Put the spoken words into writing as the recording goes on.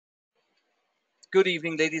Good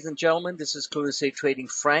evening, ladies and gentlemen. This is Clueless Trading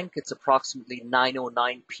Frank. It's approximately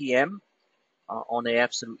 9:09 p.m. On a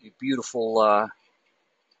absolutely beautiful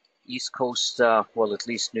East Coast, well, at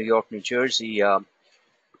least New York, New Jersey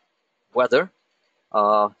weather,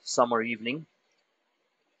 summer evening.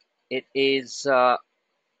 It is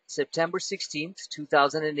September 16th,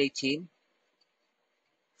 2018.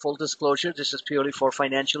 Full disclosure, this is purely for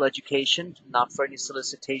financial education, not for any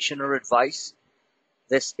solicitation or advice.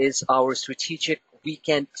 This is our strategic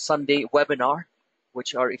weekend Sunday webinar,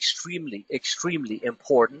 which are extremely, extremely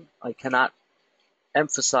important. I cannot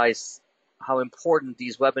emphasize how important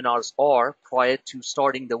these webinars are prior to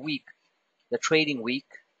starting the week, the trading week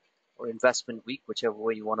or investment week, whichever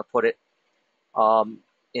way you want to put it,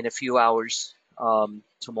 in a few hours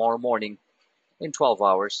tomorrow morning, in 12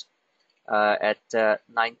 hours at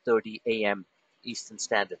 9:30 a.m. Eastern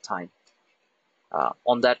Standard Time.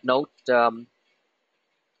 On that note,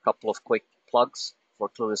 couple of quick plugs for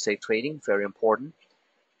Clueless Trading, very important.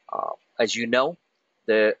 As you know,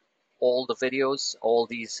 all the videos, all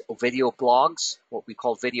these video blogs, what we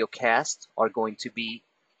call video casts,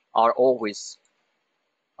 are always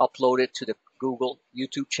uploaded to the Google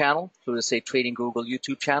YouTube channel, Clueless Trading Google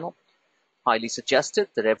YouTube channel. Highly suggested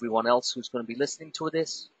that everyone else who's going to be listening to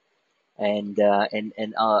this and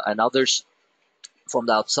others from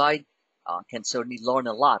the outside can certainly learn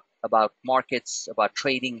a lot about markets, about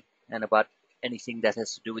trading, and about anything that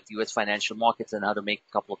has to do with U.S. financial markets and how to make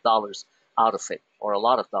a couple of dollars out of it, or a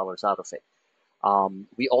lot of dollars out of it.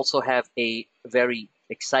 We also have a very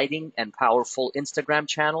exciting and powerful Instagram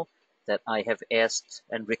channel that I have asked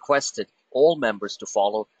and requested all members to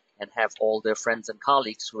follow and have all their friends and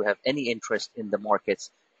colleagues who have any interest in the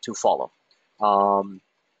markets to follow.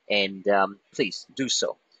 Please do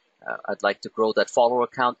so. I'd like to grow that follower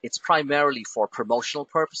account. It's primarily for promotional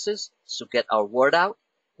purposes, so get our word out.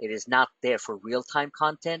 It is not there for real-time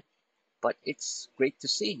content, but it's great to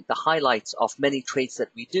see the highlights of many trades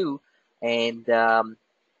that we do, and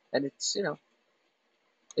it's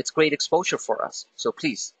it's great exposure for us. So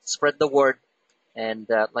please spread the word. And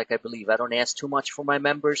like I believe, I don't ask too much for my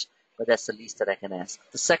members, but that's the least that I can ask.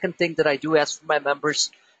 The second thing that I do ask for my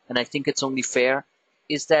members, and I think it's only fair,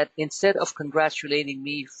 is that instead of congratulating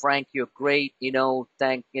me, Frank, you're great,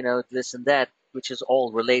 this and that, which is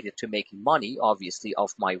all related to making money, obviously,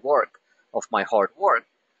 of my work, of my hard work,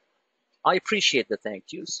 I appreciate the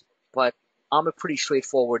thank yous, but I'm a pretty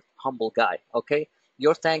straightforward, humble guy, okay?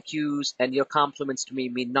 Your thank yous and your compliments to me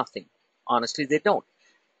mean nothing. Honestly, they don't.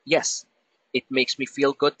 Yes, it makes me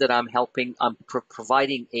feel good that I'm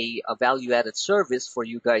providing a value-added service for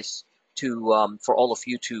you guys to, for all of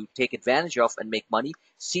you to take advantage of and make money,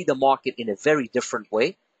 see the market in a very different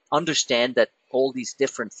way, understand that all these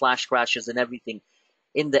different flash crashes and everything,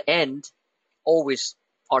 in the end, always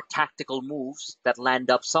are tactical moves that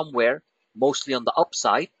land up somewhere, mostly on the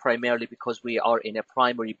upside, primarily because we are in a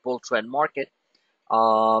primary bull trend market,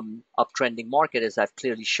 uptrending market, as I've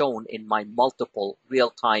clearly shown in my multiple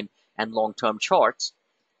real-time and long-term charts.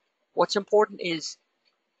 What's important is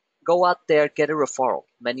go out there, get a referral.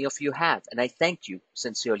 Many of you have, and I thank you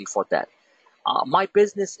sincerely for that. My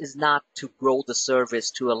business is not to grow the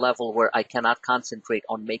service to a level where I cannot concentrate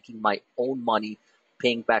on making my own money,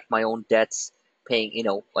 paying back my own debts, paying,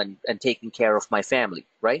 and taking care of my family,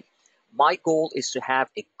 right? My goal is to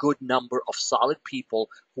have a good number of solid people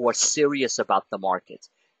who are serious about the market.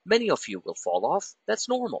 Many of you will fall off. That's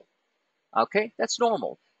normal. Okay? That's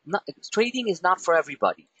normal. Trading is not for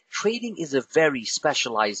everybody. Trading is a very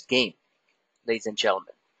specialized game, ladies and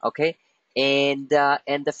gentlemen. Okay? And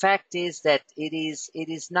the fact is that it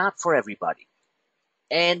is not for everybody.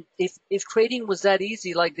 And if trading was that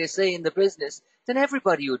easy, like they say in the business, then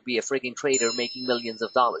everybody would be a frigging trader making millions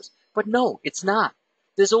of dollars. But no, it's not.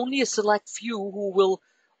 There's only a select few who will,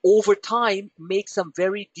 over time, make some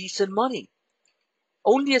very decent money.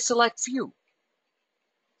 Only a select few.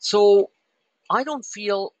 So I don't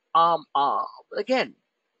feel, again,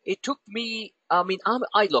 it took me, I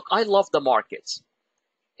love the markets.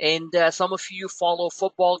 And some of you follow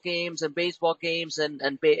football games and baseball games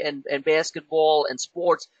and basketball and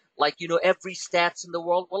sports, like, every stats in the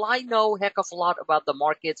world. Well, I know a heck of a lot about the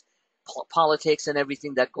markets, politics, and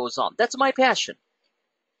everything that goes on. That's my passion.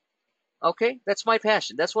 Okay? That's my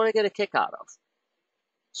passion. That's what I get a kick out of.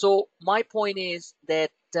 So my point is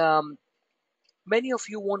that many of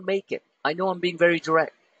you won't make it. I know I'm being very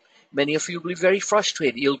direct. Many of you will be very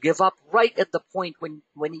frustrated. You'll give up right at the point when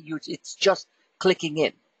it's just clicking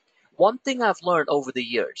in. One thing I've learned over the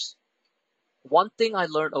years,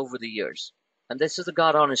 and this is the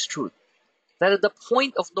God honest truth, that at the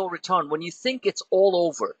point of no return, when you think it's all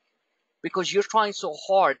over, because you're trying so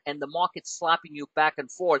hard and the market's slapping you back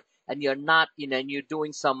and forth, and you're not, and you're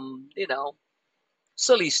doing some,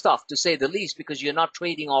 silly stuff, to say the least, because you're not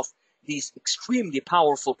trading off these extremely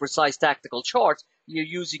powerful, precise tactical charts. You're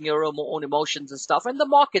using your own emotions and stuff. And the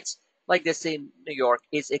markets, like they say in New York,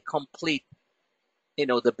 is a complete,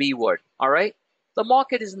 the B word. All right? The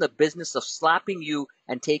market is in the business of slapping you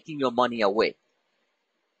and taking your money away.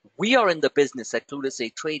 We are in the business at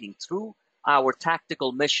Clueless Trading, through our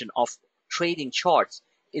tactical mission of trading charts,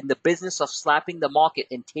 in the business of slapping the market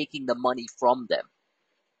and taking the money from them.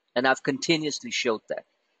 And I've continuously showed that.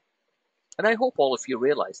 And I hope all of you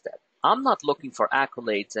realize that. I'm not looking for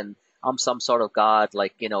accolades and I'm some sort of god,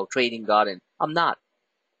 like, trading god, and I'm not.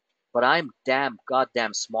 But I'm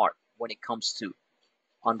goddamn smart when it comes to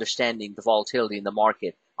understanding the volatility in the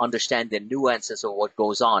market, understanding the nuances of what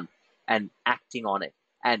goes on, and acting on it,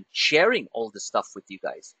 and sharing all this stuff with you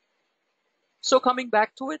guys. So coming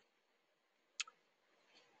back to it,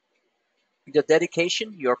 your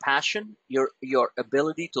dedication, your passion, your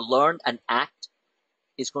ability to learn and act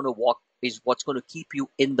is what's going to keep you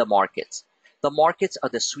in the markets. The markets are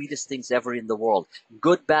the sweetest things ever in the world.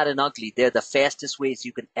 Good, bad, and ugly. They're the fastest ways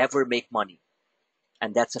you can ever make money.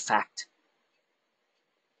 And that's a fact.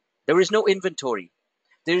 There is no inventory.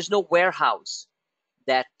 There is no warehouse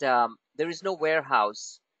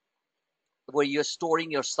where you're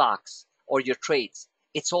storing your stocks or your trades.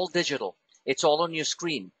 It's all digital. It's all on your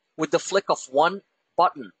screen. With the flick of one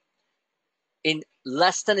button, in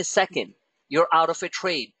less than a second, you're out of a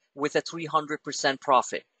trade with a 300%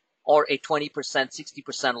 profit or a 20%,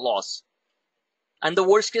 60% loss. And the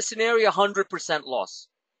worst case scenario, 100% loss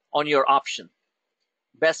on your option.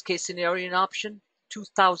 Best case scenario in option,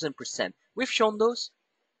 2,000%. We've shown those.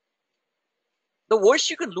 The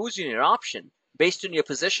worst you can lose in your option, based on your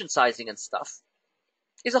position sizing and stuff,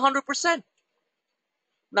 is 100%.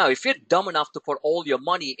 Now, if you're dumb enough to put all your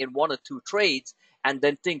money in one or two trades and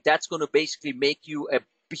then think that's going to basically make you a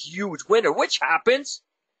huge winner, which happens,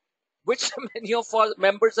 which many of our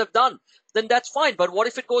members have done, then that's fine. But what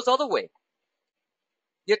if it goes the other way?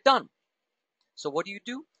 You're done. So what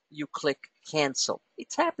do? You click cancel.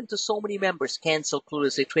 It's happened to so many members. Cancel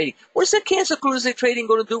Clueless Trading. What is that cancel Clueless Trading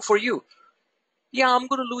going to do for you? Yeah, I'm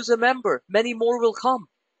going to lose a member. Many more will come.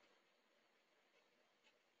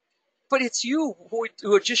 But it's you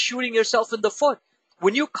who are just shooting yourself in the foot.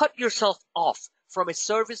 When you cut yourself off from a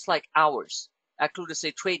service like ours at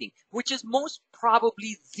Clueless Trading, which is most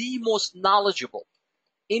probably the most knowledgeable,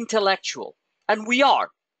 intellectual, and we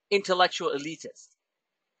are intellectual elitists.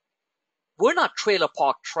 We're not trailer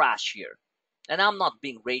park trash here. And I'm not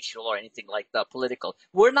being racial or anything like that, political.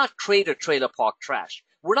 We're not trailer park trash.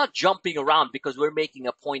 We're not jumping around because we're making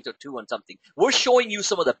a point or two on something. We're showing you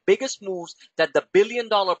some of the biggest moves that the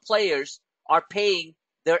billion-dollar players are paying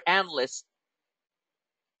their analysts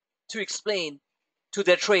to explain to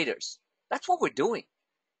their traders. That's what we're doing.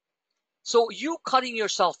 So you cutting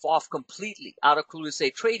yourself off completely out of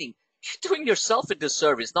Clueless Trading, you're doing yourself a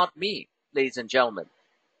disservice, not me, ladies and gentlemen.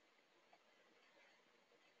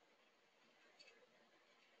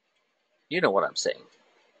 You know what I'm saying.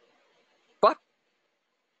 But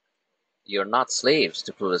you're not slaves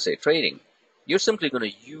to Clueless Trading. You're simply going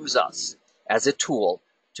to use us as a tool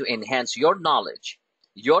to enhance your knowledge,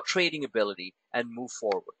 your trading ability, and move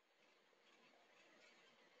forward.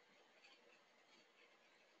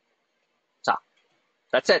 So,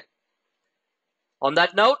 that's it. On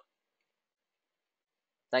that note,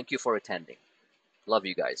 thank you for attending. Love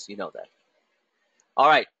you guys. You know that. All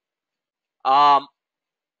right.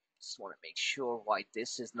 Just want to make sure why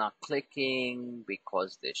this is not clicking,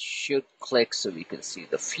 because this should click so we can see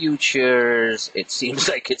the futures. It seems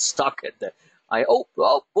like it's stuck at the oh,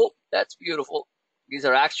 that's beautiful. These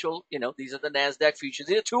are actual, these are the NASDAQ futures.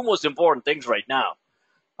 These are two most important things right now.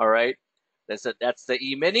 All right. That's the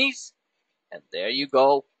E-minis, and there you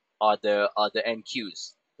go are the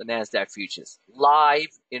NQs, the NASDAQ futures,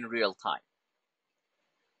 live in real time.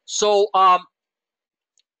 So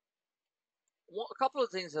a couple of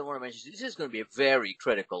things I want to mention. This is going to be a very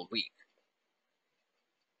critical week.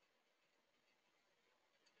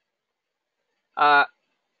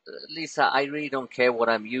 Lisa, I really don't care what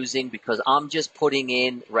I'm using because I'm just putting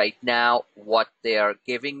in right now what they are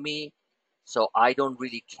giving me. So I don't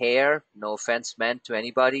really care. No offense meant to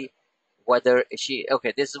anybody. Whether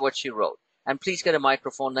okay, this is what she wrote. And please get a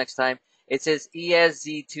microphone next time. It says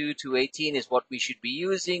ESZ2 to 18 is what we should be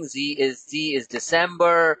using. Z is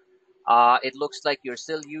December. It looks like you're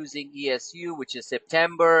still using ESU, which is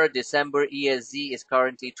September. December ESZ is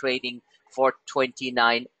currently trading for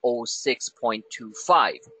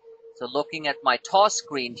 2906.25. So looking at my toss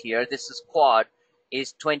screen here, this is Quodd.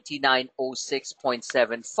 is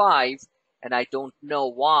 2906.75. And I don't know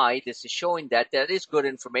why this is showing that. That is good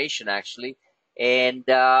information, actually. And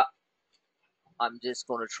I'm just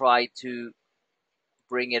going to try to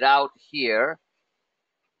bring it out here.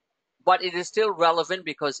 But it is still relevant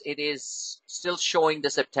because it is still showing the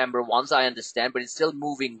September ones, I understand, but it's still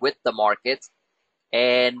moving with the market.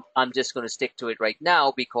 And I'm just going to stick to it right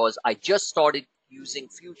now because I just started using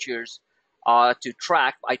futures to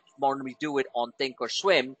track. I normally do it on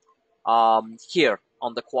Thinkorswim here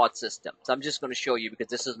on the Quodd system. So I'm just going to show you because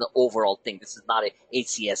this is the overall thing. This is not a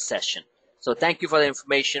ACS session. So thank you for the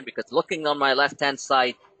information, because looking on my left-hand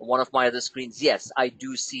side on one of my other screens, yes, I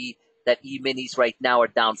do see that E-minis right now are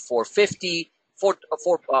down 450,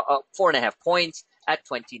 4.5 points at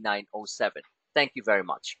 2907. Thank you very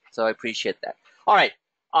much. So I appreciate that. All right,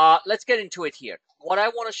 let's get into it here. What I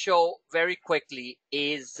want to show very quickly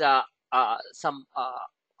is how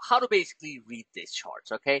to basically read these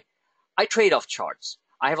charts, okay? I trade off charts.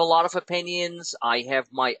 I have a lot of opinions. I have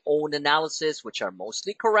my own analysis, which are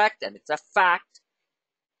mostly correct, and it's a fact.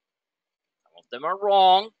 Some of them are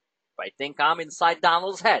wrong, but I think I'm inside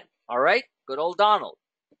Donald's head, all right? Good old Donald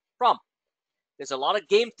Trump. There's a lot of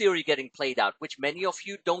game theory getting played out, which many of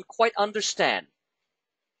you don't quite understand.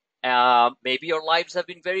 Maybe your lives have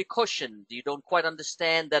been very cushioned. You don't quite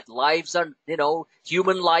understand that lives are,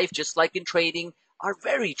 human life, just like in trading, are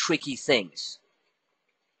very tricky things.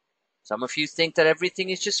 Some of you think that everything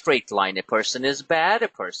is just straight line. A person is bad, a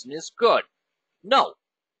person is good. No.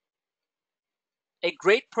 A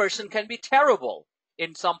great person can be terrible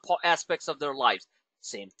in some aspects of their lives.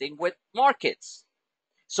 Same thing with markets.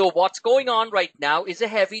 So what's going on right now is a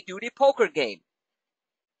heavy-duty poker game.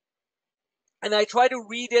 And I try to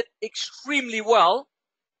read it extremely well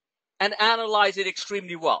and analyze it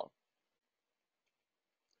extremely well.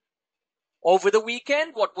 Over the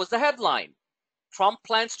weekend, what was the headline? Trump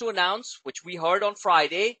plans to announce, which we heard on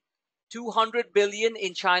Friday, $200 billion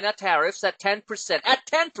in China tariffs at 10%. At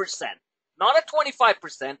 10%, not at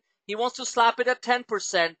 25%. He wants to slap it at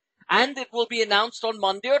 10%, and it will be announced on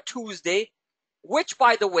Monday or Tuesday, which,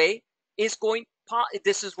 by the way, is going.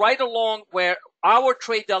 This is right along where our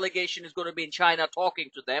trade delegation is going to be in China talking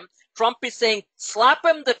to them. Trump is saying, slap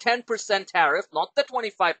him the 10% tariff, not the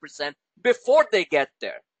 25%, before they get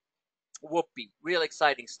there. Whoopee. Real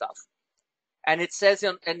exciting stuff. And it says,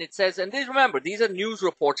 and remember, these are news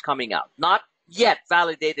reports coming out, not yet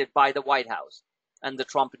validated by the White House and the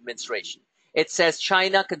Trump administration. It says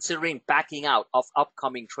China considering backing out of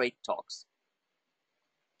upcoming trade talks.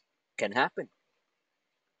 Can happen.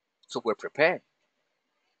 So we're prepared.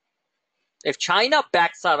 If China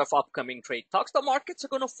backs out of upcoming trade talks, the markets are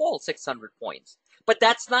going to fall 600 points. But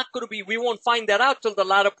that's not going to be, we won't find that out till the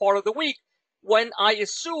latter part of the week, when I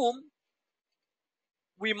assume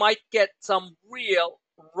we might get some real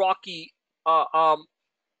rocky,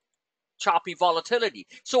 choppy volatility.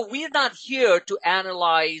 So we're not here to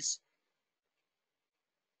analyze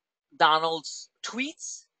Donald's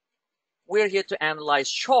tweets. We're here to analyze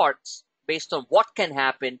charts based on what can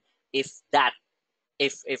happen if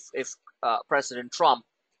President Trump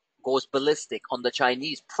goes ballistic on the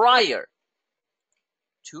Chinese prior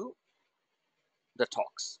to the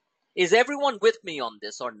talks. Is everyone with me on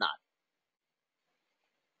this or not?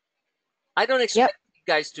 I don't expect you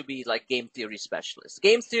guys to be like game theory specialists.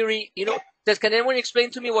 Game theory, can anyone explain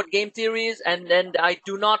to me what game theory is? And then I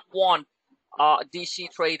do not want DC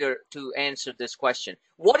Trader to answer this question.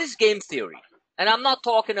 What is game theory? And I'm not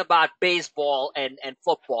talking about baseball and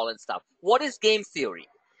football and stuff. What is game theory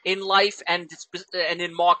in life and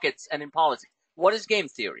in markets and in politics? What is game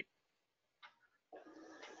theory?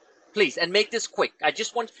 Please, and make this quick.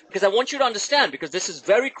 Because I want you to understand, because this is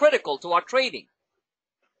very critical to our trading.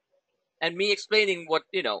 And me explaining what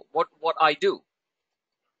I do.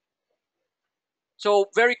 So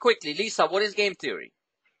very quickly, Lisa, what is game theory?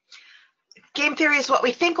 Game theory is what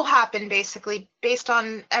we think will happen, basically, based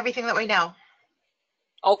on everything that we know.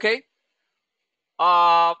 Okay.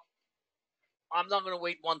 I'm not going to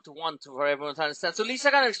wait one-to-one for everyone to understand. So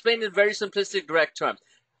Lisa kind of explained in very simplistic, direct terms.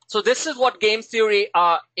 So this is what game theory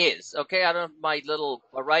is. Okay, I don't have my little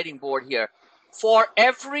writing board here. For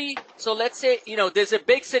every, so let's say, there's a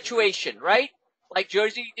big situation, right? Like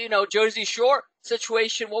Jersey Shore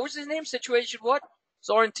situation. What was his name? Situation what?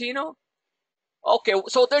 Sorrentino? Okay,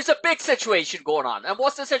 so there's a big situation going on. And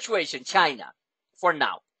what's the situation? China, for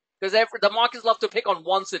now. Because the markets love to pick on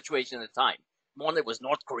one situation at a time. One, it was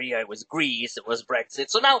North Korea, it was Greece, it was Brexit.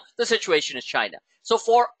 So now the situation is China. So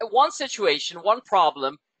for one situation, one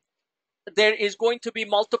problem, there is going to be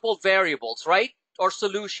multiple variables, right? Or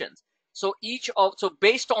solutions. So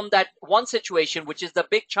based on that one situation, which is the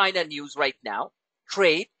big China news right now,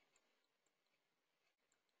 trade,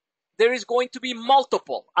 there is going to be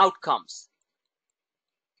multiple outcomes.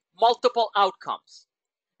 Multiple outcomes.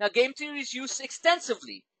 Now, game theory is used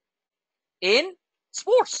extensively in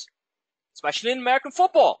sports, especially in American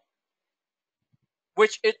football,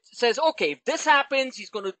 which it says, okay, if this happens, he's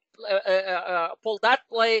going to pull that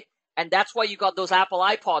play, and that's why you got those Apple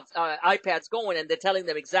iPads going, and they're telling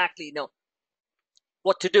them exactly,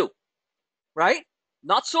 what to do, right?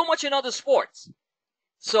 Not so much in other sports.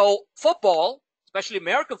 So football, especially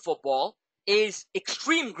American football, is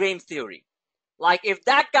extreme game theory. Like if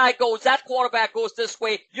that quarterback goes this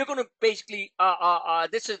way, you're going to basically,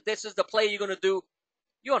 this is the play you're going to do.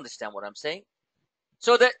 You understand what I'm saying?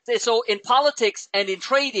 So in politics and in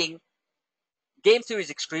trading, game theory is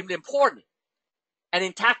extremely important. And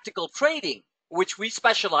in tactical trading, which we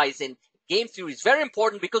specialize in, game theory is very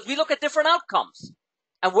important because we look at different outcomes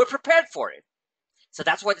and we're prepared for it. So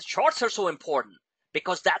that's why the charts are so important,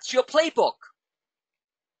 because that's your playbook.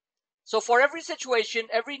 So for every situation,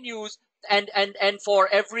 every news, and for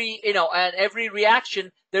every, and every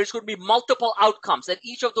reaction, there's going to be multiple outcomes, and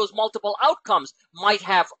each of those multiple outcomes might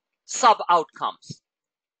have sub-outcomes.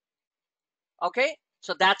 Okay?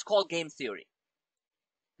 So that's called game theory.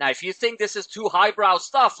 Now, if you think this is too highbrow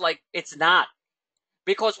stuff, like, it's not.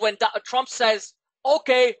 Because when Trump says,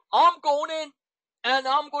 okay, I'm going in, and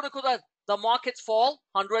I'm going to go that, the markets fall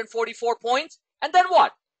 144 points, and then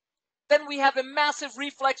what? Then we have a massive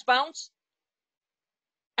reflex bounce,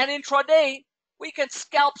 and intraday, we can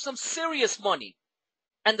scalp some serious money,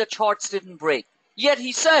 and the charts didn't break. Yet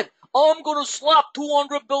he said, I'm going to slap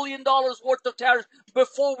 $200 billion worth of tariffs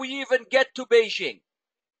before we even get to Beijing.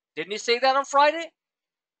 Didn't he say that on Friday?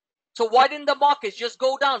 So why didn't the markets just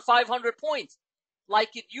go down 500 points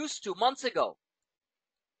like it used to months ago?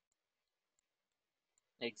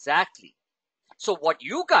 Exactly. So what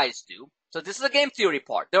you guys do, so this is the game theory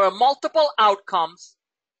part. There are multiple outcomes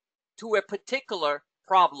to a particular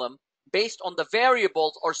problem based on the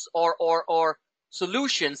variables or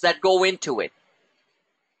solutions that go into it.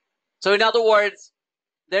 So in other words,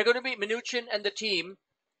 they're going to be Mnuchin and the team,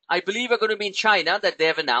 I believe, are going to be in China, that they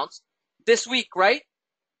have announced this week, right?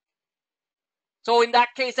 So in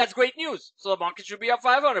that case, that's great news. So the market should be up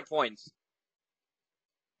 500 points.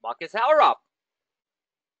 Markets are up.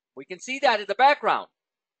 We can see that in the background.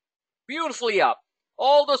 Beautifully up.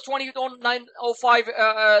 All those 2905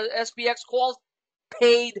 SPX calls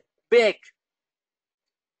paid big.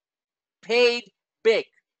 Paid big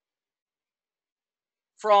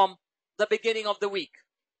from the beginning of the week.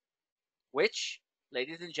 Which,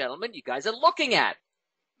 ladies and gentlemen, you guys are looking at.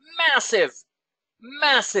 Massive,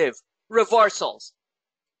 massive reversals.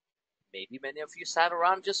 Maybe many of you sat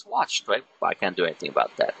around and just watched, right? I can't do anything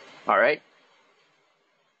about that. All right?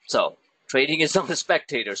 So, trading is not a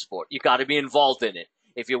spectator sport. You got to be involved in it.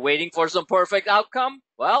 If you're waiting for some perfect outcome,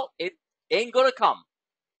 well, it ain't going to come.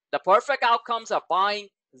 The perfect outcomes are buying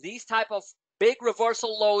these type of big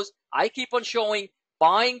reversal lows. I keep on showing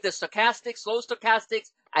buying the stochastics, slow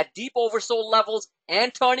stochastics at deep oversold levels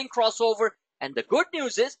and turning crossover. And the good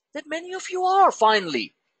news is that many of you are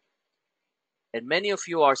finally. And many of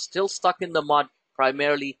you are still stuck in the mud,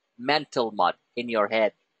 primarily mental mud in your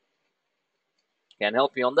head. Can't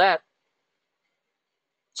help you on that.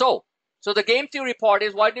 So the game theory part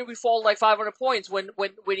is, why didn't we fall like 500 points when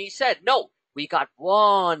he said, no, we got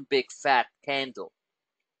one big fat candle.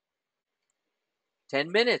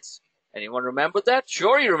 10 minutes. Anyone remember that?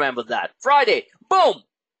 Sure you remember that. Friday, boom!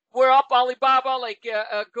 We're up Alibaba like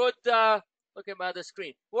a good, look at my other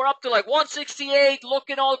screen. We're up to like 168,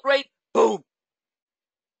 looking all great. Boom!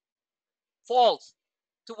 Falls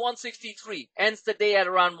to 163. Ends the day at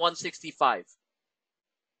around 165.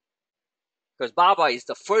 Because Baba is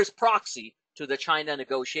the first proxy to the China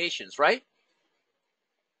negotiations, right?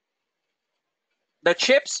 The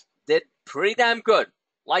chips did pretty damn good.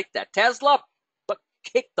 Like that. Tesla, but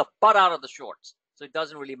kicked the butt out of the shorts. So it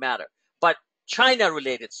doesn't really matter. But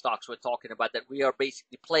China-related stocks we're talking about that we are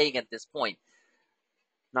basically playing at this point.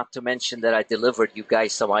 Not to mention that I delivered you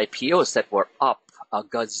guys some IPOs that were up a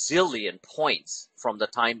gazillion points from the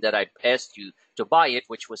time that I asked you to buy it,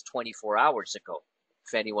 which was 24 hours ago,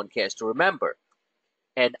 if anyone cares to remember.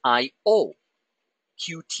 And IO,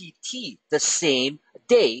 QTT, the same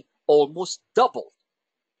day, almost doubled.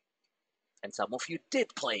 And some of you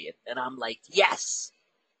did play it, and I'm like, yes.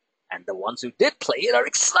 And the ones who did play it are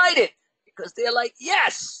excited, because they're like,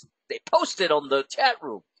 yes. They posted on the chat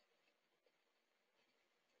room.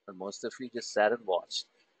 And most of you just sat and watched.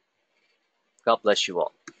 God bless you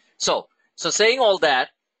all. So saying all that,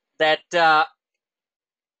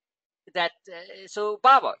 so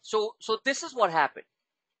Baba, so this is what happened.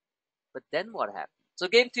 But then what happened? So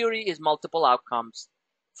game theory is multiple outcomes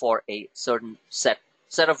for a certain set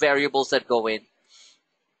of variables that go in.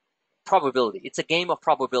 Probability. It's a game of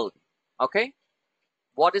probability. Okay?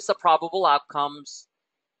 What is the probable outcomes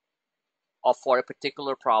for a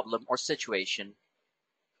particular problem or situation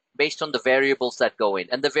based on the variables that go in?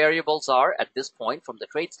 And the variables are, at this point, from the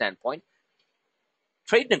trade standpoint,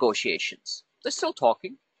 trade negotiations. They're still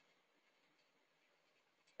talking.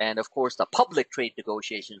 And of course, the public trade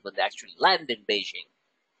negotiations when they actually land in Beijing.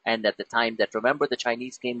 And at the time that, remember, the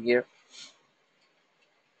Chinese came here.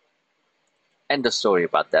 End of story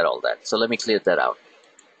about that, all that. So let me clear that out.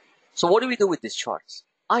 So what do we do with these charts?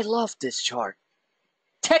 I love this chart.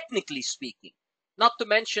 Technically speaking, not to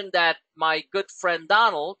mention that my good friend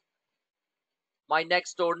Donald, my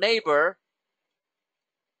next door neighbor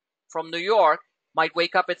from New York, might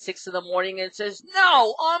wake up at 6 in the morning and says,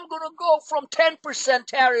 no, I'm going to go from 10%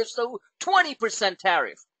 tariffs to 20%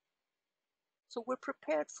 tariff. So we're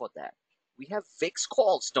prepared for that. We have VIX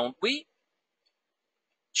calls, don't we?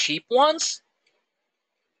 Cheap ones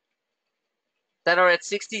that are at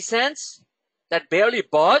 60 cents, that barely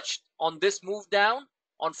budged on this move down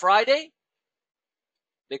on Friday.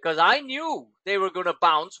 Because I knew they were going to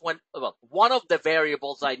bounce when, well, one of the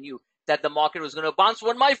variables I knew that the market was going to bounce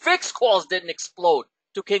when my VIX calls didn't explode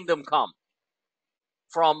to Kingdom Come.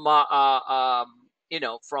 From,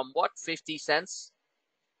 from what, 50 cents?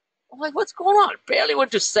 I'm like, what's going on? Barely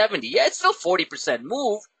went to 70. Yeah, it's still 40%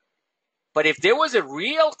 move. But if there was a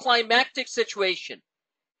real climactic situation,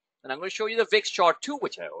 and I'm going to show you the VIX chart too,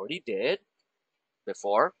 which I already did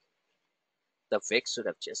before, the VIX would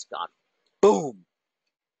have just gone boom.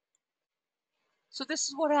 So this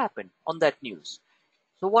is what happened on that news.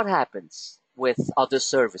 So what happens with other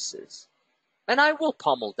services? And I will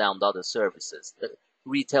pummel down the other services, the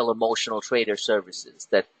retail emotional trader services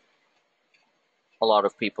that a lot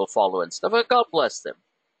of people follow and stuff. God bless them.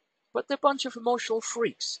 But they're a bunch of emotional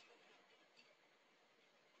freaks.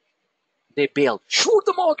 They bailed. Short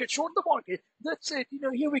the market, short the market. That's it.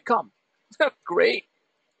 Here we come. Great.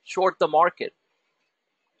 Short the market.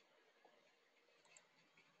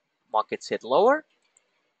 Markets hit lower.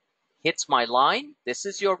 Hits my line. This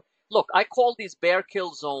is your... Look, I called these bear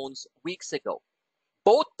kill zones weeks ago.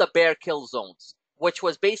 Both the bear kill zones, which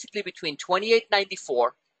was basically between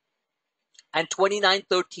 28.94 and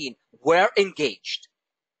 29.13, were engaged.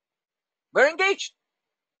 We're engaged.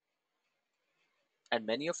 And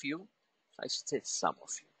many of you, I should say some of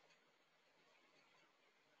you,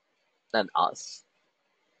 and us,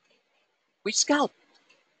 we scalped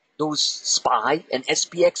those SPY and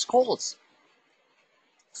SPX calls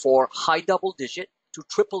for high double-digit to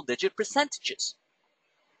triple-digit percentages.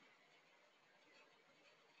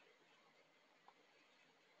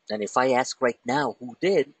 And if I ask right now who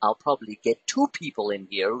did, I'll probably get 2 people in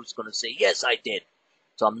here who's going to say, yes, I did.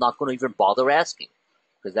 So I'm not going to even bother asking,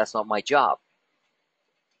 because that's not my job.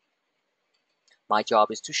 My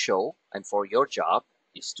job is to show, and for your job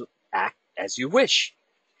is to act as you wish.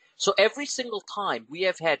 So every single time we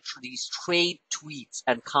have had these trade tweets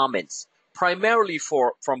and comments, primarily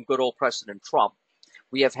from good old President Trump,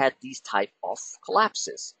 we have had these type of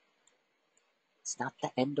collapses. It's not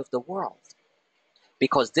the end of the world.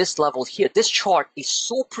 Because this level here, this chart is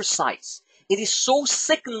so precise. It is so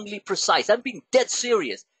sickeningly precise. I'm being dead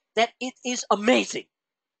serious. That it is amazing.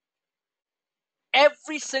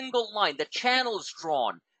 Every single line, the channels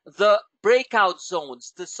drawn, the breakout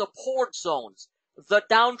zones, the support zones, the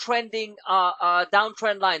downtrending,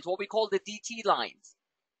 downtrend lines, what we call the DT lines.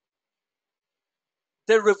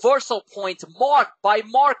 The reversal points marked by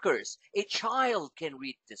markers. A child can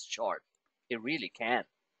read this chart. It really can.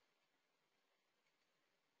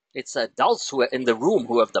 It's adults who are in the room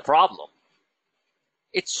who have the problem.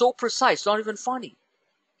 It's so precise, not even funny.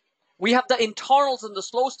 We have the internals and the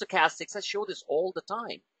slow stochastics. I show this all the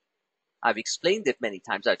time. I've explained it many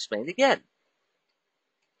times. I'll explain it again.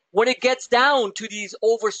 When it gets down to these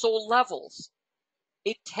oversold levels,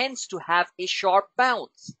 it tends to have a sharp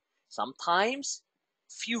bounce. Sometimes,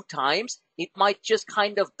 few times, it might just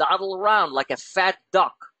kind of dawdle around like a fat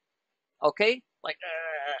duck. Okay? Like,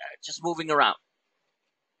 just moving around.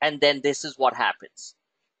 And then this is what happens.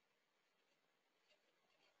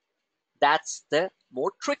 That's the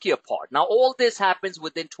more trickier part. Now, all this happens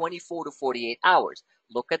within 24 to 48 hours.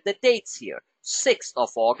 Look at the dates here. 6th of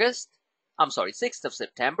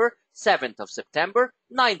September, 7th of September,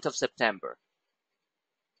 9th of September.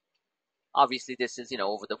 Obviously, this is,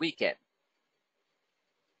 over the weekend.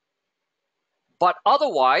 But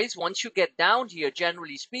otherwise, once you get down here,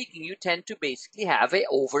 generally speaking, you tend to basically have an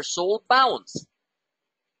oversold bounce.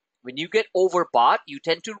 When you get overbought, you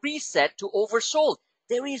tend to reset to oversold.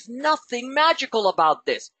 There is nothing magical about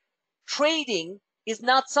this. Trading is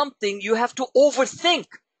not something you have to overthink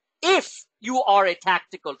if you are a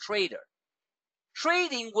tactical trader.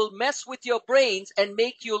 Trading will mess with your brains and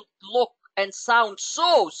make you look and sound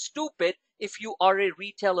so stupid if you are a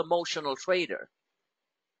retail emotional trader.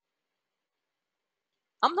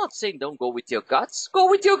 I'm not saying don't go with your guts. Go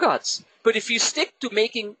with your guts. But if you stick to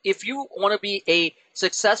if you want to be a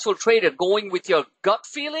successful trader going with your gut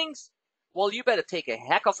feelings, well, you better take a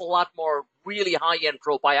heck of a lot more really high-end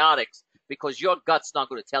probiotics, because your gut's not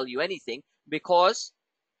going to tell you anything. Because,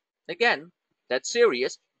 again, that's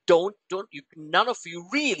serious. None of you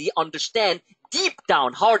really understand deep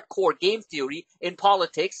down hardcore game theory in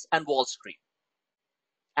politics and Wall Street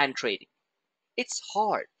and trading. It's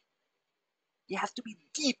hard. You have to be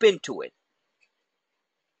deep into it.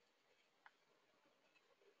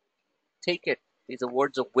 Take it. These are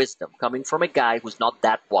words of wisdom coming from a guy who's not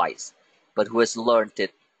that wise, but who has learned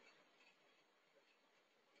it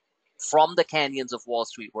from the canyons of Wall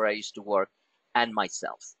Street where I used to work and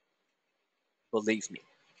myself. Believe me.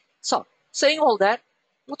 So, saying all that,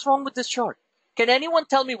 what's wrong with this chart? Can anyone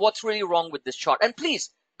tell me what's really wrong with this chart? And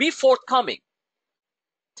please, be forthcoming.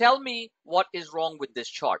 Tell me what is wrong with this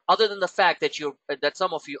chart, other than the fact that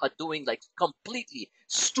some of you are doing like completely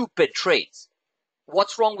stupid trades.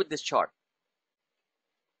 What's wrong with this chart?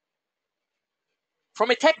 From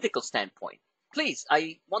a technical standpoint, please,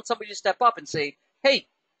 I want somebody to step up and say, hey,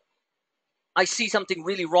 I see something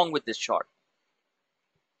really wrong with this chart.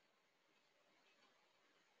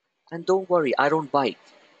 And don't worry, I don't bite.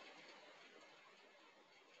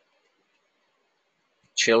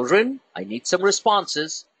 Children, I need some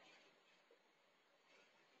responses.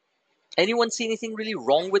 Anyone see anything really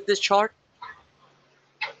wrong with this chart?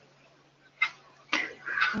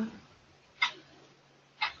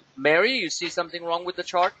 Mary, you see something wrong with the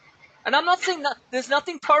chart? And I'm not saying there's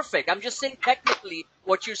nothing perfect. I'm just saying technically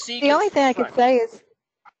what you're seeing. The only thing I could say is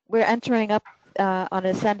we're entering up on an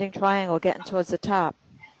ascending triangle, getting towards the top.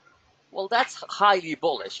 Well, that's highly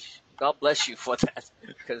bullish. God bless you for that.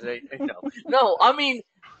 Because I know. No, I mean,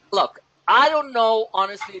 look, I don't know,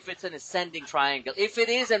 honestly, if it's an ascending triangle. If it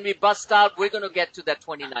is and we bust out, we're going to get to that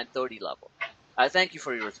 2930 level. Thank you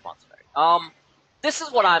for your response, Mary. This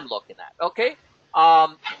is what I'm looking at, okay?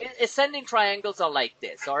 Ascending triangles are like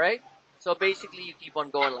this, all right? So basically, you keep on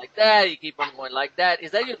going like that. You keep on going like that.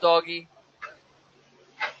 Is that your doggy?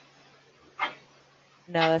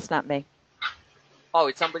 No, that's not me. Oh,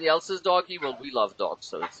 it's somebody else's doggy? Well, we love dogs,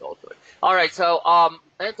 so it's all good. All right, so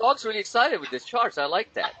and dog's really excited with this chart. So I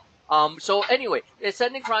like that. So anyway, the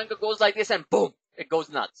ascending triangle goes like this, and boom, it goes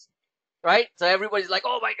nuts, right? So everybody's like,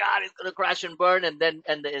 oh my God, it's gonna crash and burn, and then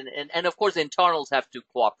and of course the internals have to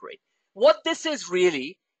cooperate. What this is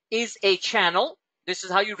really is a channel. This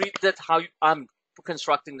is how you read that. I'm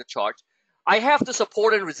constructing the chart. I have the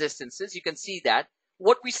support and resistances. You can see that.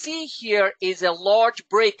 What we see here is a large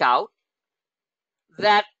breakout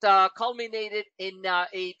that culminated in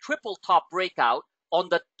a triple top breakout on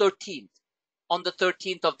the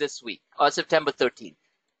 13th of this week, September 13th.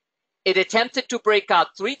 It attempted to break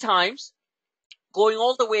out 3 times, going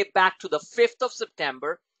all the way back to the 5th of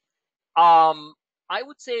September. I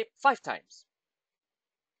would say 5 times.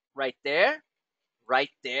 Right there,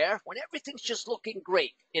 when everything's just looking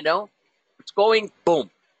great, you know, it's going, boom,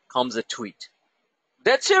 comes a tweet.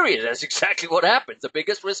 That's serious. That's exactly what happens. The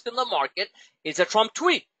biggest risk in the market is a Trump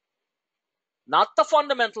tweet. Not the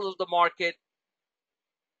fundamentals of the market,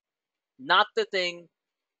 not the thing,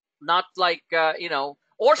 not like,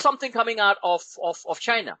 or something coming out of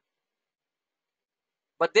China.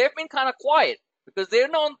 But they've been kind of quiet because they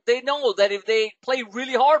know that if they play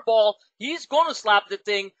really hardball, he's going to slap the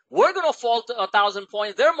thing. We're going to fall to 1,000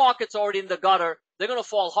 points. Their market's already in the gutter. They're going to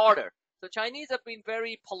fall harder. The Chinese have been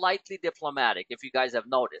very politely diplomatic, if you guys have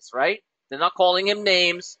noticed, right? They're not calling him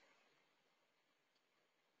names.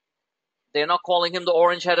 They're not calling him the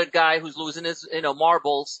orange-headed guy who's losing his,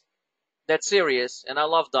 marbles. That's serious. And I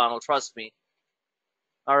love Donald, trust me.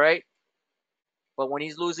 All right? But when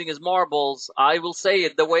he's losing his marbles, I will say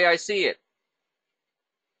it the way I see it.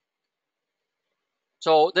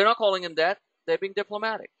 So they're not calling him that. They're being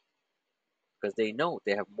diplomatic. Because they know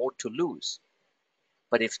they have more to lose.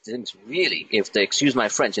 But if excuse my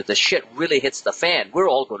French, if the shit really hits the fan, we're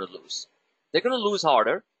all going to lose. They're going to lose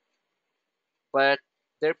harder, but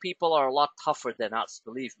their people are a lot tougher than us,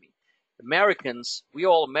 believe me. Americans, we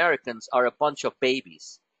all Americans are a bunch of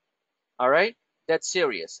babies. All right? That's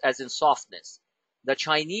serious, as in softness. The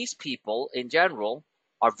Chinese people, in general,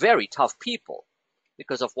 are very tough people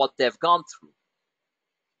because of what they've gone through.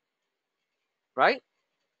 Right?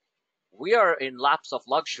 We are in laps of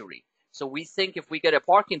luxury. So we think if we get a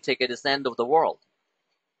parking ticket, it's the end of the world.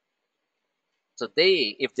 So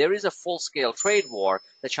if there is a full-scale trade war,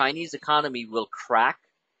 the Chinese economy will crack.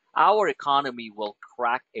 Our economy will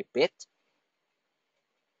crack a bit,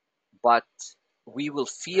 but we will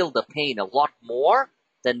feel the pain a lot more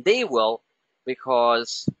than they will,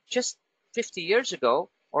 because just 50 years ago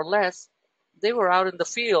or less, they were out in the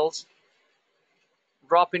fields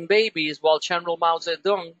dropping babies while General Mao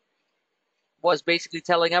Zedong was basically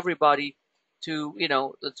telling everybody to,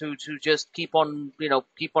 to just keep on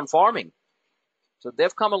farming. So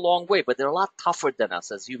they've come a long way, but they're a lot tougher than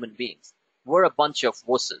us as human beings. We're a bunch of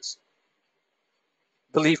wusses.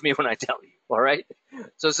 Believe me when I tell you, all right?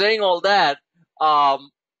 So saying all that,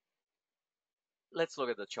 let's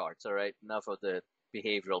look at the charts, all right? Enough of the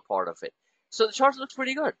behavioral part of it. So the chart looks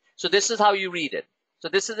pretty good. So this is how you read it. So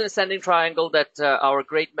this is an ascending triangle that our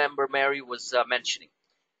great member Mary was mentioning.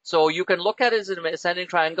 So you can look at it as an ascending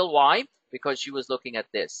triangle. Why? Because she was looking at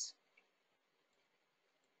this.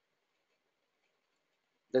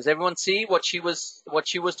 Does everyone see what she was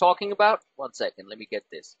talking about? 1 second, let me get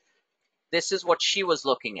this. This is what she was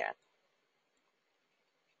looking at.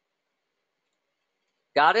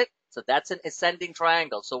 Got it? So that's an ascending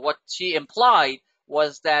triangle. So what she implied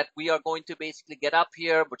was that we are going to basically get up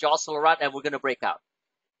here, jostle around, and we're going to break out.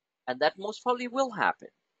 And that most probably will happen.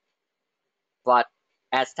 But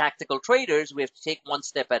as tactical traders, we have to take one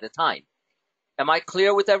step at a time. Am I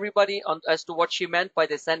clear with everybody as to what she meant by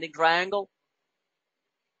the ascending triangle?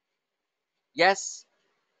 Yes?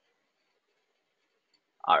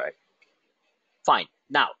 All right. Fine.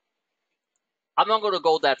 Now, I'm not going to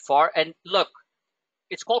go that far. And look,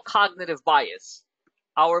 it's called cognitive bias.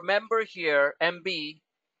 Our member here, MB,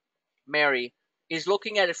 Mary, is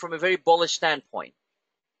looking at it from a very bullish standpoint.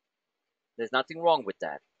 There's nothing wrong with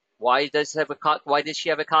that. Why does she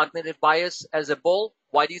have a cognitive bias as a bull?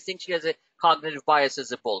 Why do you think she has a cognitive bias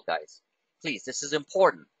as a bull, guys? Please, this is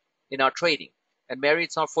important in our trading. And Mary,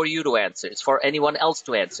 it's not for you to answer. It's for anyone else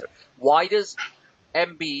to answer. Why does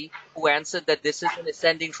MB, who answered that this is an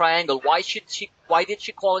ascending triangle, why did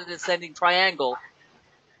she call it an ascending triangle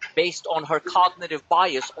based on her cognitive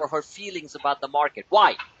bias or her feelings about the market?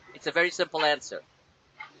 Why? It's a very simple answer.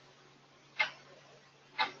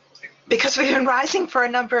 Because we've been rising for a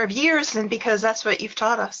number of years, and because that's what you've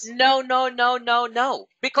taught us. No.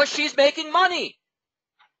 Because she's making money.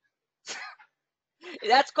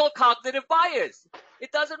 That's called cognitive bias.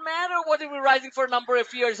 It doesn't matter whether we're rising for a number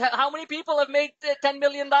of years. How many people have made $10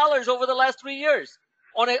 million over the last 3 years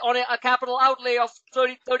on a capital outlay of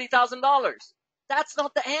 $30,000? That's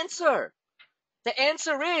not the answer. The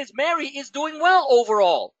answer is Mary is doing well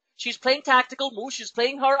overall. She's playing tactical moves. She's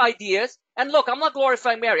playing her ideas. And look, I'm not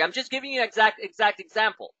glorifying Mary. I'm just giving you an exact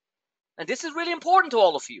example. And this is really important to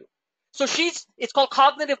all of you. So it's called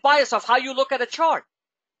cognitive bias of how you look at a chart.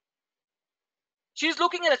 She's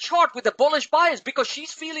looking at a chart with a bullish bias because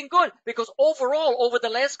she's feeling good. Because overall, over the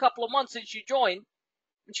last couple of months since she joined,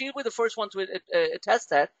 and she'll be the first one to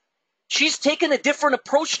attest that, she's taken a different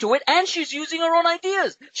approach to it, and she's using her own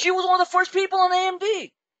ideas. She was one of the first people on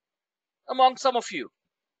AMD, among some of you.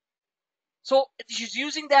 So she's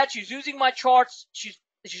using that. She's using my charts. She's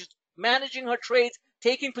managing her trades,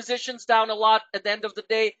 taking positions down a lot at the end of the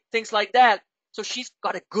day, things like that. So she's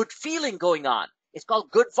got a good feeling going on. It's called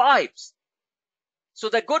good vibes. So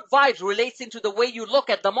the good vibes relates into the way you look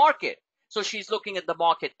at the market. So she's looking at the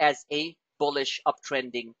market as a bullish,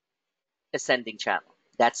 uptrending, ascending channel.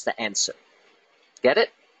 That's the answer. Get it?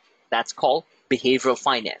 That's called behavioral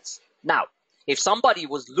finance. Now, if somebody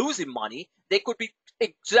was losing money, they could be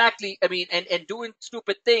and doing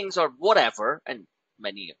stupid things or whatever, and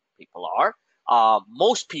many people are.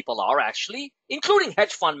 Most people are actually, including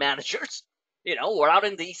hedge fund managers. We're out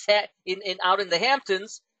in the out in the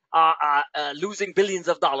Hamptons, losing billions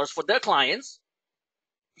of dollars for their clients.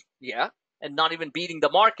 Yeah, and not even beating the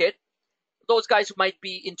market. Those guys who might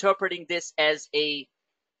be interpreting this as a,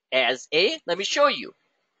 let me show you.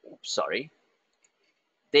 Oops, sorry.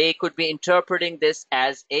 They could be interpreting this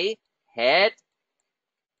as a head,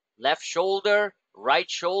 left shoulder, right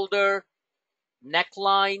shoulder,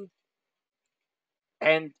 neckline,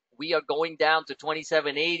 and we are going down to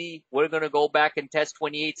 2780. We're going to go back and test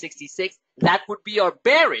 2866. That would be our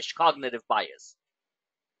bearish cognitive bias.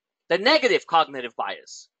 The negative cognitive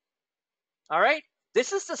bias. All right?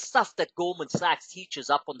 This is the stuff that Goldman Sachs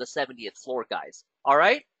teaches up on the 70th floor, guys. All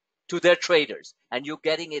right? To their traders. And you're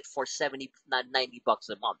getting it for $70, $90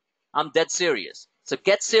 a month. I'm dead serious. So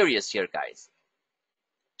get serious here, guys.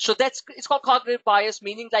 So it's called cognitive bias,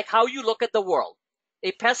 meaning like how you look at the world.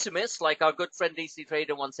 A pessimist, like our good friend DC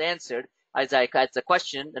Trader once answered, It's a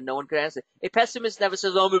question and no one can answer. A pessimist never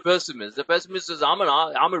says, I'm a pessimist. A pessimist says, I'm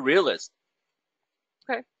a realist.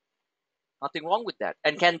 Okay. Nothing wrong with that.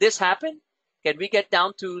 And can this happen? Can we get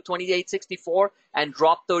down to 2864 and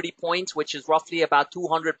drop 30 points, which is roughly about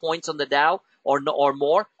 200 points on the Dow or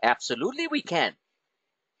more? Absolutely we can.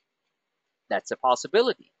 That's a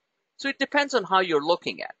possibility. So it depends on how you're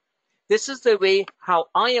looking at. This is the way how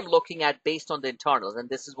I am looking at based on the internals, and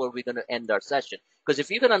this is where we're going to end our session. Because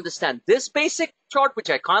if you can understand this basic chart, which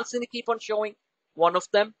I constantly keep on showing, one of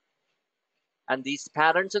them, and these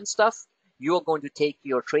patterns and stuff, you are going to take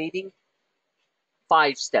your trading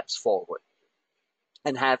 5 steps forward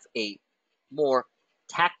and have a more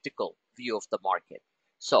tactical view of the market.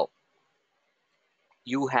 So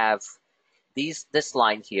you have this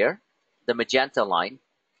line here, the magenta line.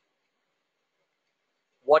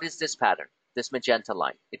 What is this pattern? This magenta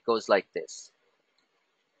line. It goes like this.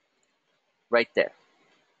 Right there.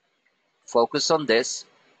 Focus on this.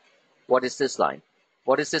 What is this line?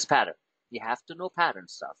 What is this pattern? You have to know pattern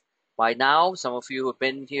stuff. By now, some of you have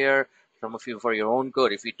been here, some of you for your own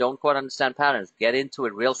good. If you don't quite understand patterns, get into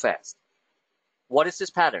it real fast. What is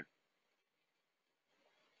this pattern?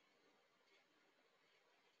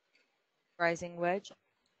 Rising wedge.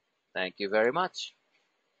 Thank you very much.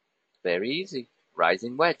 Very easy.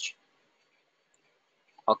 Rising wedge.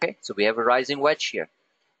 Okay, so we have a rising wedge here.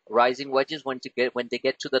 Rising wedges, when they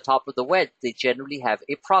get to the top of the wedge, they generally have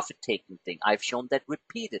a profit-taking thing. I've shown that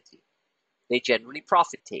repeatedly. They generally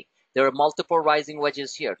profit take. There are multiple rising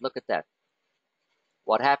wedges here. Look at that.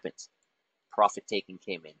 What happens? Profit taking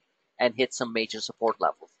came in and hit some major support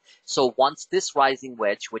levels. So once this rising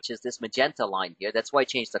wedge, which is this magenta line here, that's why I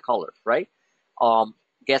changed the color, right?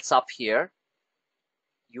 Gets up here,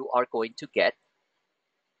 you are going to get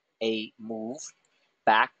a move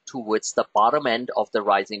back towards the bottom end of the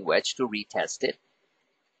rising wedge to retest it.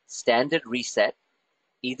 Standard reset.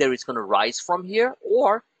 Either it's going to rise from here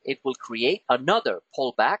or it will create another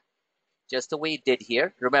pullback, just the way it did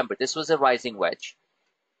here. Remember, this was a rising wedge.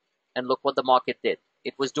 And look what the market did.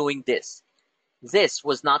 It was doing this. This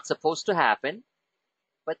was not supposed to happen,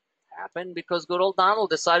 but happened because good old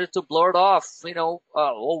Donald decided to blurt off,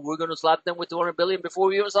 oh, we're going to slap them with 200 billion before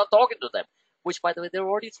we even start talking to them. Which, by the way, they're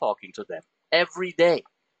already talking to them every day.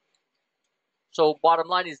 So bottom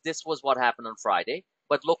line is this was what happened on Friday.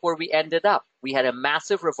 But look where we ended up. We had a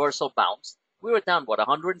massive reversal bounce. We were down, what,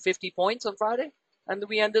 150 points on Friday? And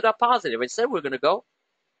we ended up positive. I said we're going to go.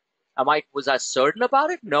 Was I certain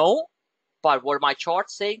about it? No. But were my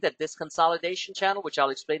charts saying that this consolidation channel, which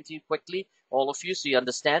I'll explain to you quickly, all of you, so you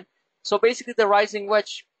understand. So basically the rising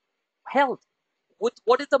wedge held.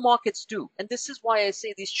 What did the markets do? And this is why I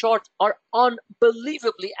say these charts are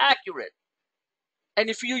unbelievably accurate. And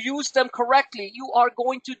if you use them correctly, you are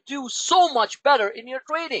going to do so much better in your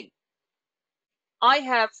trading. I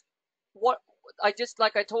have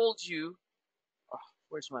like I told you,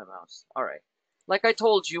 where's my mouse? All right. Like I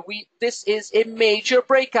told you, this is a major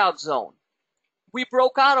breakout zone. We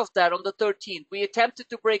broke out of that on the 13th. We attempted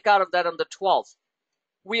to break out of that on the 12th.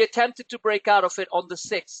 We attempted to break out of it on the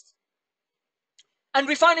 6th. And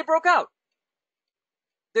we finally broke out.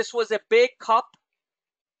 This was a big cup.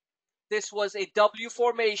 This was a W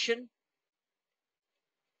formation.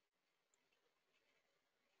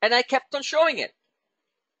 And I kept on showing it.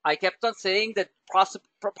 I kept on saying that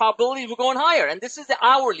probabilities were going higher. And this is the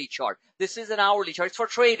hourly chart. This is an hourly chart. It's for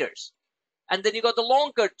traders. And then you got the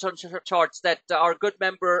longer charts that our good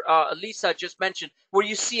member Lisa just mentioned, where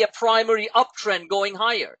you see a primary uptrend going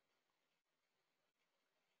higher.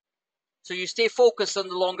 So you stay focused on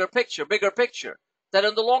the longer picture, bigger picture. That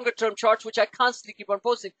on the longer term charts, which I constantly keep on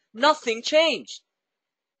posting, nothing changed.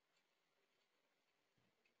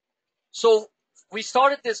 So we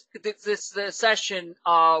started this session.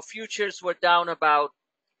 Futures were down about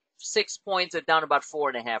 6 points and down about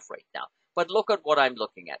 4.5 right now. But look at what I'm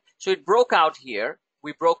looking at. So it broke out here.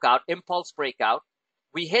 We broke out, impulse breakout.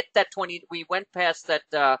 We hit that 20. We went past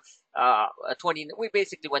that 20. We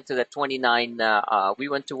basically went to that 29. We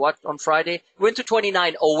went to what on Friday? We went to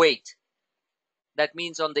 29.08. That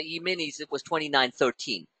means on the E-minis it was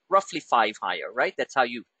 29.13, roughly 5 higher, right? That's how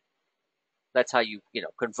you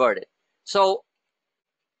convert it. So,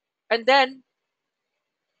 and then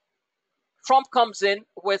Trump comes in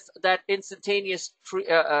with that instantaneous,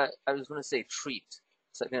 I was going to say treat.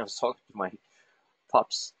 So I was talking to my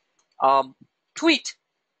pups. Tweet.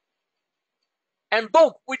 And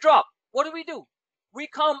boom, we drop. What do? We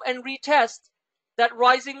come and retest that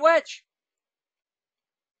rising wedge.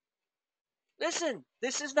 Listen,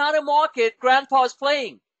 this is not a market grandpa's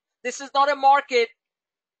playing. This is not a market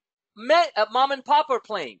mom and pop are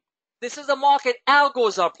playing. This is a market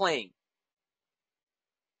algos are playing.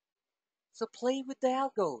 So play with the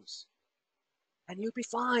algos and you'll be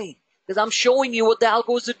fine. Because I'm showing you what the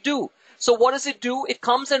algos do. So what does it do? It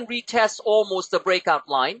comes and retests almost the breakout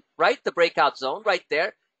line, right? The breakout zone right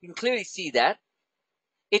there. You can clearly see that.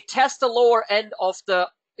 It tests the lower end of the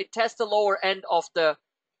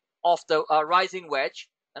rising wedge.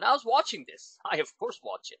 And I was watching this. I of course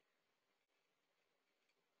watch it.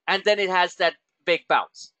 And then it has that big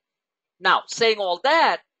bounce. Now, saying all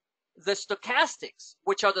that, the stochastics,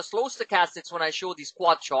 which are the slow stochastics when I show these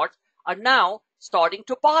quad charts, are now starting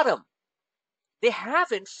to bottom. They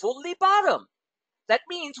haven't fully bottomed. That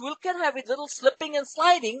means we can have a little slipping and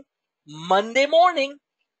sliding Monday morning.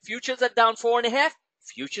 Futures are down 4.5.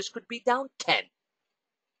 Futures could be down 10.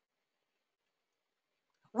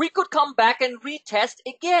 We could come back and retest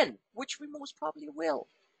again, which we most probably will.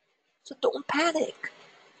 So don't panic.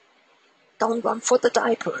 Don't run for the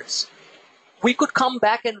diapers. We could come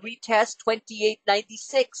back and retest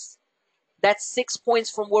 28.96. That's 6 points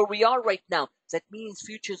from where we are right now. That means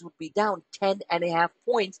futures would be down 10.5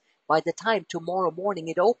 points by the time tomorrow morning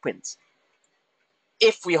it opens.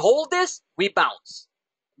 If we hold this, we bounce.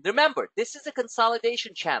 Remember, this is a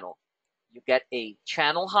consolidation channel. You get a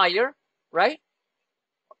channel higher, right?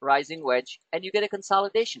 Rising wedge, and you get a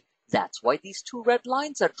consolidation. That's why these two red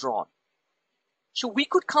lines are drawn. So we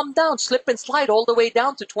could come down, slip and slide all the way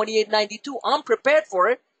down to 28.92. I'm prepared for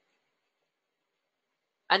it.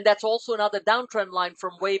 And that's also another downtrend line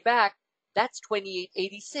from way back. That's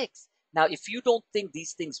 28.86. Now, if you don't think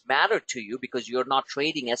these things matter to you because you're not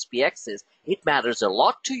trading SPXs, it matters a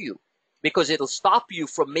lot to you because it'll stop you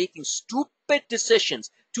from making stupid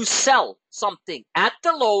decisions to sell something at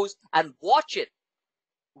the lows and watch it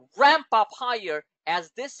ramp up higher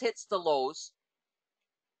as this hits the lows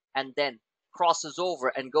and then crosses over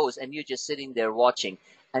and goes, and you're just sitting there watching.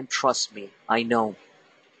 And trust me, I know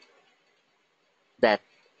that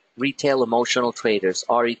retail emotional traders,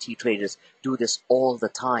 RET traders, do this all the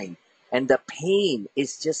time. And the pain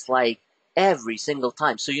is just like every single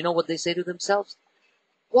time. So you know what they say to themselves?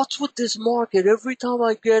 What's with this market? Every time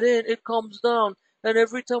I get in, it comes down. And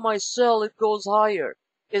every time I sell, it goes higher.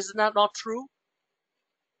 Isn't that not true?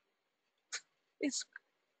 It's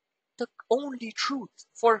the only truth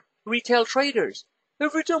for retail traders.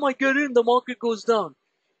 Every time I get in, the market goes down.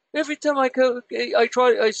 Every time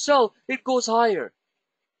I sell, it goes higher.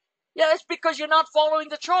 Yeah, it's because you're not following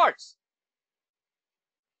the charts.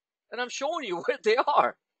 And I'm showing you where they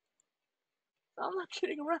are. I'm not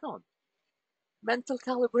kidding around. Mental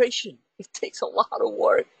calibration. It takes a lot of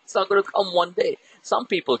work. It's not going to come one day. Some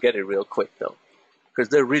people get it real quick, though, because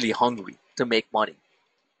they're really hungry to make money.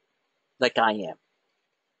 Like I am.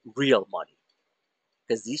 Real money.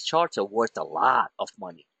 Because these charts are worth a lot of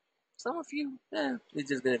money. Some of you, you're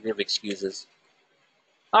just going to give excuses.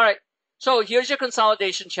 All right. So here's your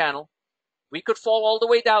consolidation channel. We could fall all the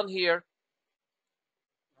way down here.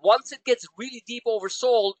 Once it gets really deep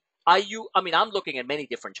oversold, I'm looking at many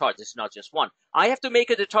different charts. This is not just one. I have to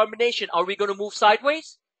make a determination. Are we going to move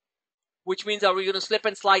sideways? Which means, are we going to slip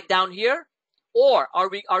and slide down here? Or are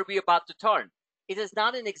we about to turn? It is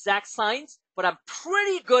not an exact science, but I'm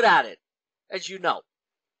pretty good at it, as you know,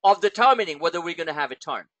 of determining whether we're going to have a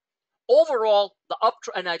turn. Overall,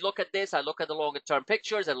 and I look at this, I look at the longer term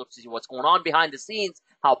pictures, I look to see what's going on behind the scenes,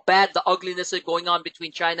 how bad the ugliness is going on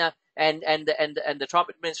between China and the Trump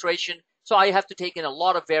administration. So I have to take in a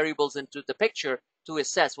lot of variables into the picture to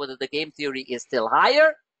assess whether the game theory is still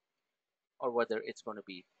higher or whether it's going to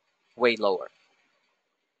be way lower.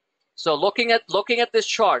 So looking at this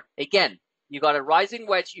chart, again, you got a rising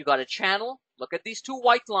wedge, you got a channel. Look at these two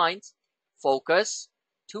white lines. Focus.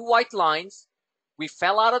 Two white lines. We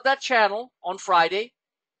fell out of that channel on Friday.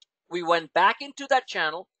 We went back into that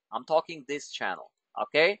channel. I'm talking this channel,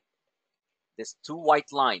 okay? There's two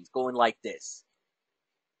white lines going like this.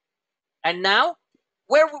 And now,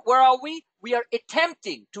 where are we? We are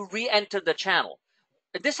attempting to re-enter the channel.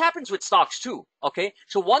 This happens with stocks too, okay?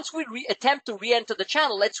 So once we attempt to re-enter the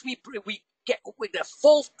channel, we get with a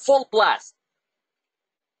full blast.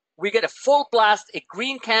 We get a full blast, a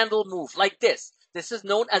green candle move like this. This is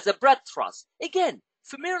known as a breadth thrust. Again,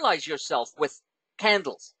 familiarize yourself with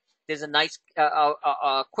candles. There's a nice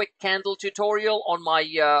quick candle tutorial on my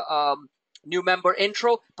new member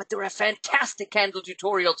intro, but there are fantastic candle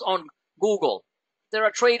tutorials on Google. There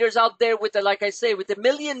are traders out there with like I say, with a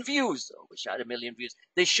million views. I wish I had a million views.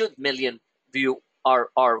 They should million view our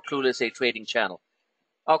Clueless A trading channel.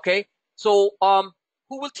 Okay? So,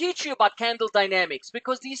 who will teach you about candle dynamics,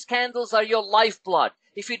 because these candles are your lifeblood.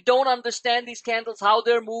 If you don't understand these candles, how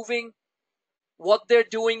they're moving, what they're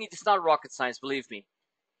doing, it's not rocket science, believe me.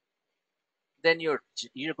 then you're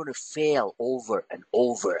going to fail over and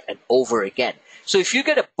over and over again. So if you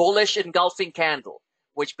get a bullish engulfing candle,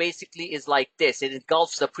 which basically is like this, it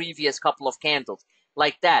engulfs the previous couple of candles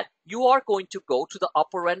like that, you are going to go to the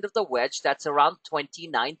upper end of the wedge. That's around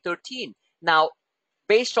 29.13. Now,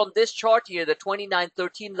 based on this chart here, the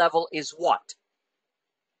 29.13 level is what?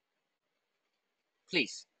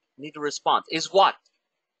 Please, need a response. Is what?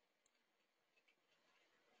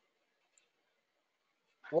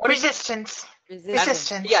 What Resistance. Resistance.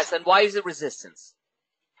 Resistance. Yes, and why is it resistance?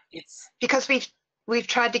 It's Because we've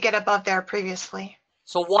tried to get above there previously.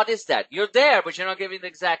 so what is that? You're there, but you're not giving the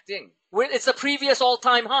exact thing. It's the previous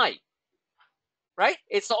all-time high, right?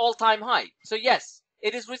 It's the all-time high. So yes,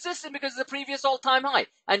 it is resistant because it's the previous all-time high.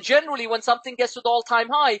 And generally, when something gets to the all-time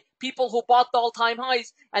high, people who bought the all-time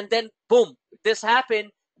highs and then boom, this happened,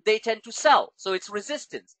 they tend to sell. So it's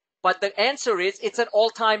resistance. But the answer is it's an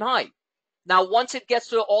all-time high. Now, once it gets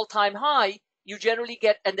to an all-time high, you generally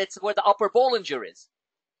get, and that's where the upper Bollinger is,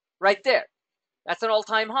 right there. That's an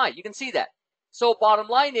all-time high. You can see that. So bottom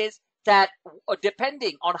line is that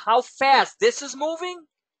depending on how fast this is moving,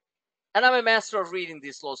 and I'm a master of reading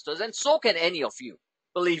these slow stars, and so can any of you,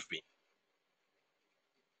 believe me.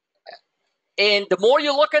 And the more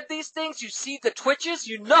you look at these things, you see the twitches,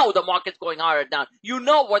 you know the market's going higher or down. You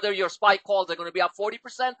know whether your SPY calls are going to be up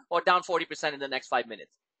 40% or down 40% in the next 5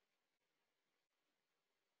 minutes.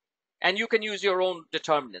 And you can use your own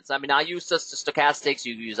determinants. I mean, I use just the stochastics,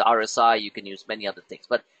 you use RSI, you can use many other things.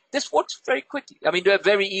 But this works very quickly. I mean, they're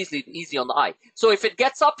very easy on the eye. So if it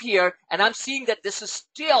gets up here, and I'm seeing that this is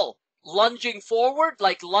still lunging forward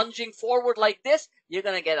like this, you're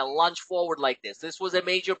going to get a lunge forward like this. This was a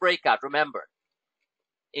major breakout, remember,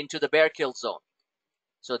 into the bear kill zone.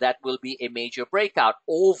 So that will be a major breakout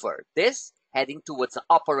over this, heading towards the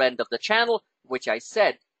upper end of the channel, which I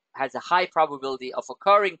said has a high probability of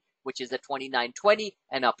occurring, which is at 29.20,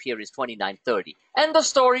 and up here is 29.30. End of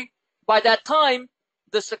story. By that time,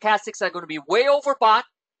 the stochastics are going to be way overbought.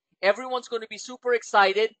 Everyone's going to be super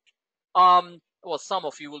excited. Well, some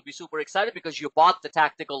of you will be super excited because you bought the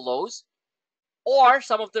tactical lows. Or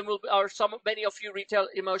some of them will, many of you retail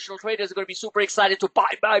emotional traders are going to be super excited to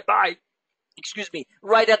buy. Excuse me,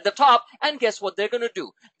 right at the top. And guess what they're going to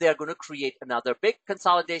do? They're going to create another big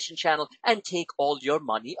consolidation channel and take all your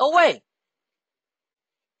money away.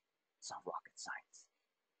 It's not rocket science.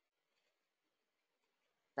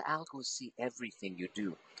 The algos see everything you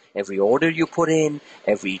do. Every order you put in,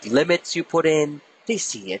 every limits you put in, they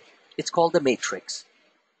see it. It's called the Matrix.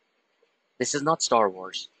 This is not Star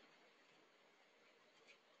Wars.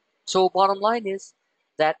 So bottom line is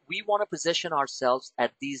that we want to position ourselves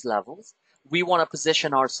at these levels. We want to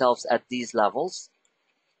position ourselves at these levels.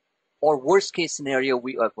 Or worst case scenario,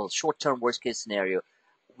 short-term worst case scenario,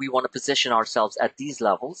 we want to position ourselves at these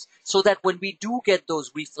levels so that when we do get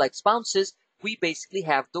those reflex bounces, we basically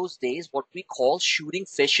have those days what we call shooting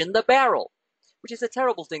fish in the barrel, which is a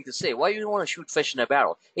terrible thing to say. Why do you want to shoot fish in a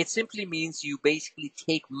barrel? It simply means you basically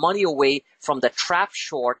take money away from the trap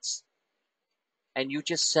shorts and you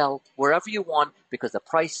just sell wherever you want because the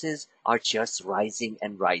prices are just rising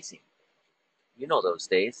and rising. You know those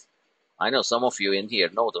days. I know some of you in here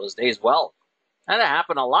know those days well. And it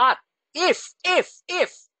happened a lot. If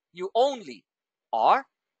you only are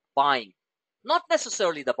buying, not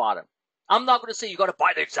necessarily the bottom. I'm not going to say you got to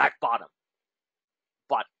buy the exact bottom,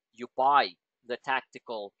 but you buy the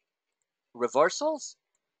tactical reversals,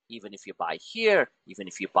 even if you buy here, even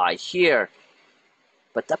if you buy here.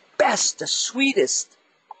 But the best, the sweetest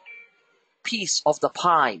piece of the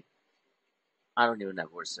pie, I don't even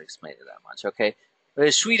have words to explain it that much, okay?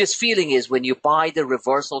 The sweetest feeling is when you buy the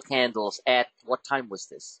reversal candles at, what time was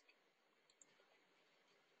this?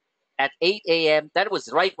 At 8 a.m. That was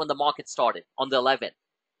right when the market started, on the 11th.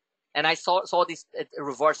 And I saw this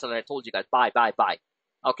reversal, and I told you guys, buy.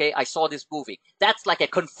 Okay, I saw this moving. That's like a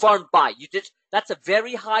confirmed buy. That's a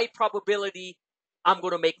very high probability I'm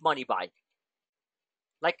going to make money buy.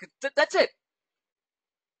 Like, that's it.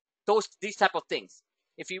 These type of things.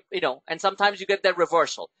 If you know, and sometimes you get that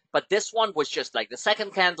reversal. But this one was just like the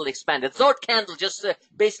second candle expanded. Third candle just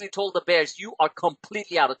basically told the bears, you are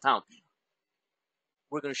completely out of town.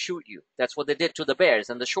 We're going to shoot you. That's what they did to the bears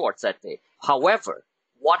and the shorts that day. However,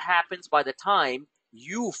 what happens by the time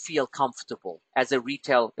you feel comfortable as a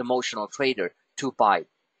retail emotional trader to buy?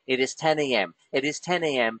 It is 10 a.m. It is 10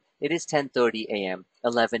 a.m. It is 10:30 a.m.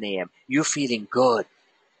 11 a.m. You're feeling good.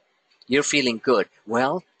 You're feeling good.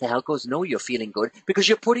 Well, the algos know you're feeling good because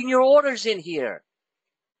you're putting your orders in here.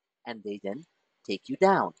 And they then take you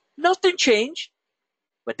down. Nothing changed,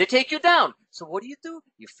 but they take you down. So what do?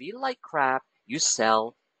 You feel like crap. You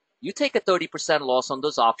sell. You take a 30% loss on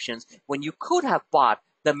those options when you could have bought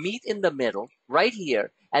the meat in the middle right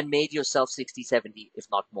here and made yourself 60, 70, if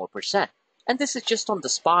not more percent. And this is just on the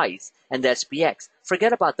SPYs and the SPX.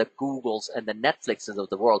 Forget about the Googles and the Netflixes of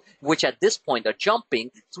the world, which at this point are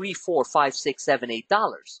jumping $3, $4, $5, $6, $7,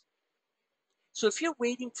 $8. So if you're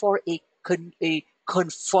waiting for a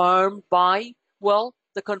confirmed buy, well,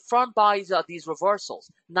 the confirmed buys are these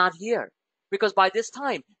reversals, not here. Because by this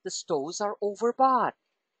time, the stores are overbought.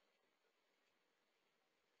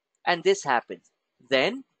 And this happens.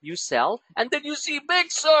 Then you sell, and then you see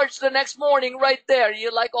big surge the next morning right there.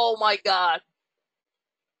 You're like, oh my God.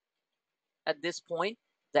 At this point,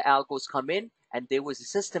 the algos come in, and there was a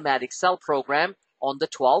systematic sell program on the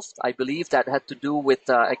 12th. I believe that had to do with,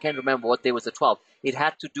 I can't remember what day was the 12th. It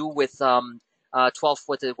had to do with 12th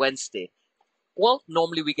was a Wednesday. Well,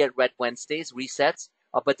 normally we get red Wednesdays, resets,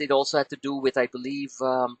 but it also had to do with, I believe,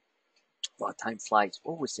 well, time flies.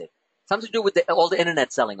 What was it? Something to do with all the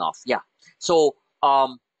internet selling off. Yeah. So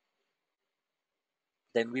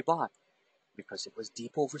then we bought because it was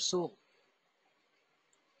deep oversold.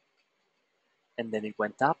 And then it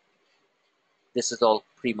went up. This is all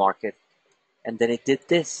pre-market. And then it did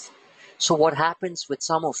this. So what happens with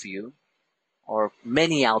some of you, or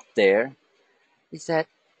many out there, is that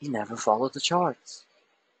you never follow the charts.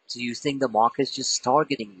 So you think the market's just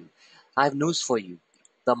targeting you. I have news for you.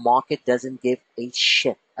 The market doesn't give a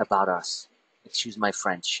shit about us. Excuse my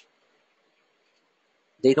French.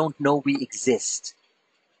 They don't know we exist.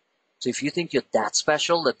 So if you think you're that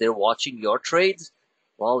special that they're watching your trades,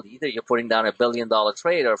 well, either you're putting down $1 billion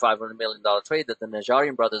trade or $500 million trade that the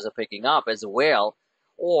Najarian brothers are picking up as a whale,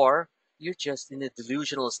 or you're just in a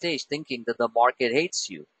delusional stage thinking that the market hates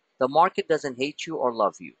you. The market doesn't hate you or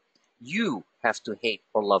love you. You have to hate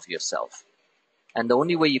or love yourself. And the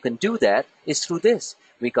only way you can do that is through this.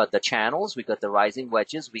 We got the channels, we got the rising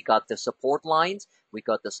wedges, we got the support lines, we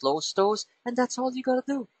got the slow stows, and that's all you got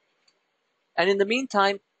to do. And in the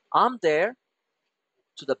meantime, I'm there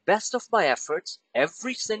to the best of my efforts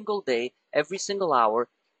every single day, every single hour,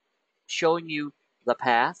 showing you the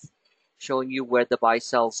path, showing you where the buy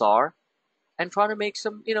sells are, and trying to make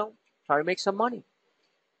some, try to make some money.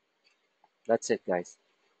 That's it, guys.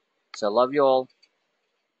 So I love you all.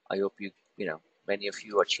 I hope many of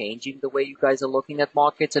you are changing the way you guys are looking at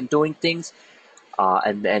markets and doing things.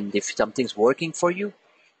 And if something's working for you,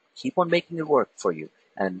 keep on making it work for you.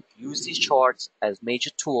 And use these charts as major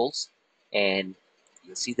tools, and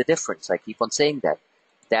you'll see the difference. I keep on saying that.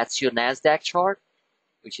 That's your NASDAQ chart,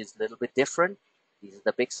 which is a little bit different. These are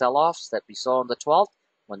the big sell-offs that we saw on the 12th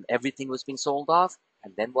when everything was being sold off.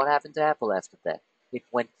 And then what happened to Apple after that? It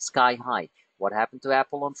went sky high. What happened to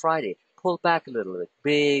Apple on Friday? Pulled back a little bit.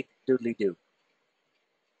 Big doodly-doo.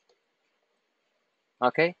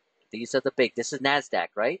 Okay? These are the big. This is NASDAQ,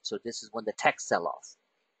 right? So this is when the tech sell off.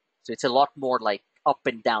 So it's a lot more like up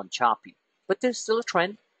and down, choppy. But there's still a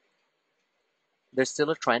trend. There's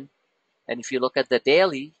still a trend. And if you look at the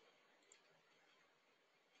daily,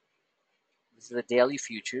 this is the daily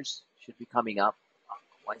futures. Should be coming up.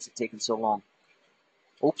 Why is it taking so long?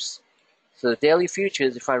 Oops. So the daily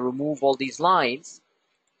futures, if I remove all these lines,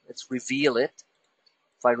 let's reveal it.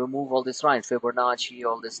 If I remove all these lines, Fibonacci,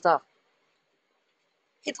 all this stuff,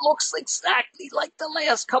 it looks exactly like the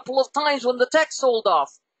last couple of times when the tech sold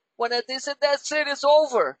off. When they said, that's it, it's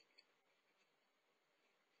over.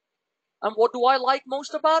 And what do I like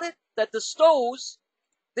most about it? That the stows,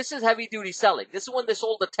 this is heavy duty selling. This is when they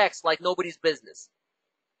sold the techs like nobody's business.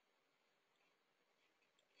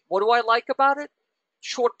 What do I like about it?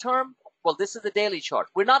 Short term, well, this is the daily chart.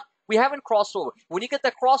 We haven't crossed over. When you get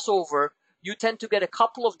that crossover, you tend to get a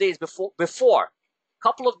couple of days before,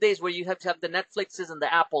 couple of days where you have to have the Netflixes and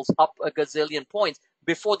the Apples up a gazillion points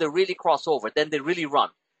before they really cross over. Then they really run.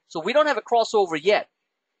 So we don't have a crossover yet,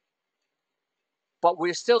 but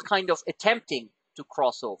we're still kind of attempting to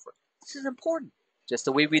cross over. This is important, just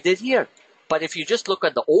the way we did here. But if you just look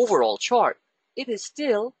at the overall chart, it is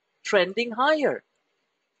still trending higher.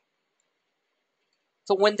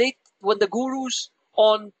 So when the gurus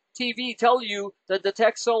on TV tell you that the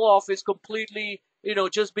tech sell-off is completely,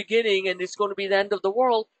 just beginning and it's going to be the end of the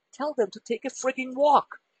world, tell them to take a frigging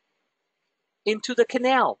walk into the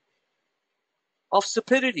canal of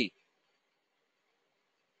stupidity.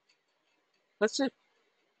 That's it.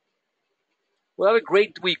 We'll have a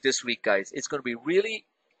great week this week, guys. It's going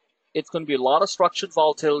to be a lot of structured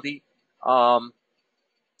volatility. Trump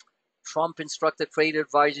instructed trade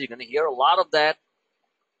advisors. You're going to hear a lot of that.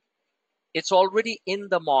 It's already in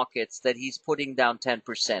the markets that he's putting down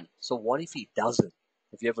 10%. So what if he doesn't?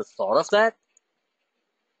 Have you ever thought of that?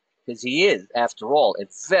 because he is, after all, a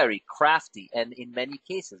very crafty and in many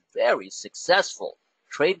cases very successful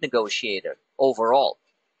trade negotiator overall.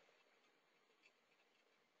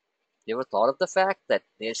 You ever thought of the fact that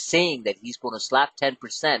they're saying that he's going to slap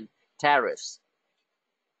 10% tariffs?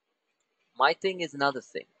 My thing is another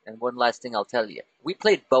thing, and one last thing I'll tell you. We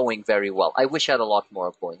played Boeing very well. I wish I had a lot more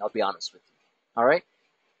of Boeing, I'll be honest with you. All right?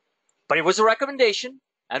 But it was a recommendation,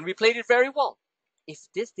 and we played it very well. If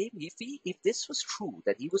this was true,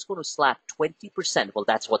 that he was going to slap 20%, well,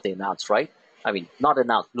 that's what they announced, right? I mean, not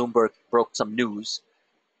announced. Bloomberg broke some news,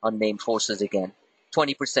 unnamed sources again.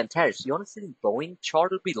 20% tariffs. You honestly think Boeing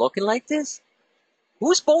chart would be looking like this?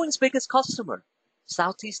 Who's Boeing's biggest customer?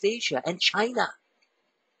 Southeast Asia and China.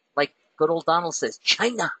 Like good old Donald says,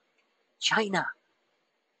 China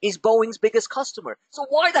is Boeing's biggest customer. So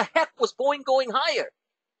why the heck was Boeing going higher?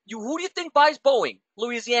 Who do you think buys Boeing?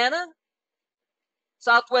 Louisiana?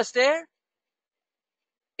 Southwest Air?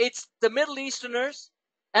 It's the Middle Easterners,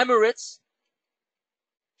 Emirates,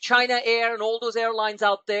 China Air, and all those airlines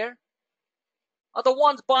out there are the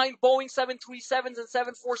ones buying Boeing 737s and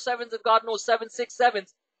 747s and God knows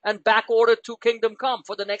 767s and back ordered to Kingdom Come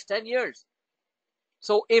for the next 10 years.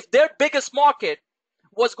 So if their biggest market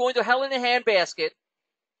was going to hell in a handbasket,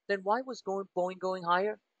 then why was Boeing going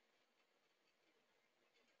higher?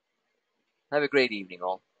 Have a great evening,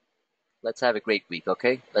 all. Let's have a great week,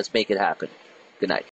 okay? Let's make it happen. Good night.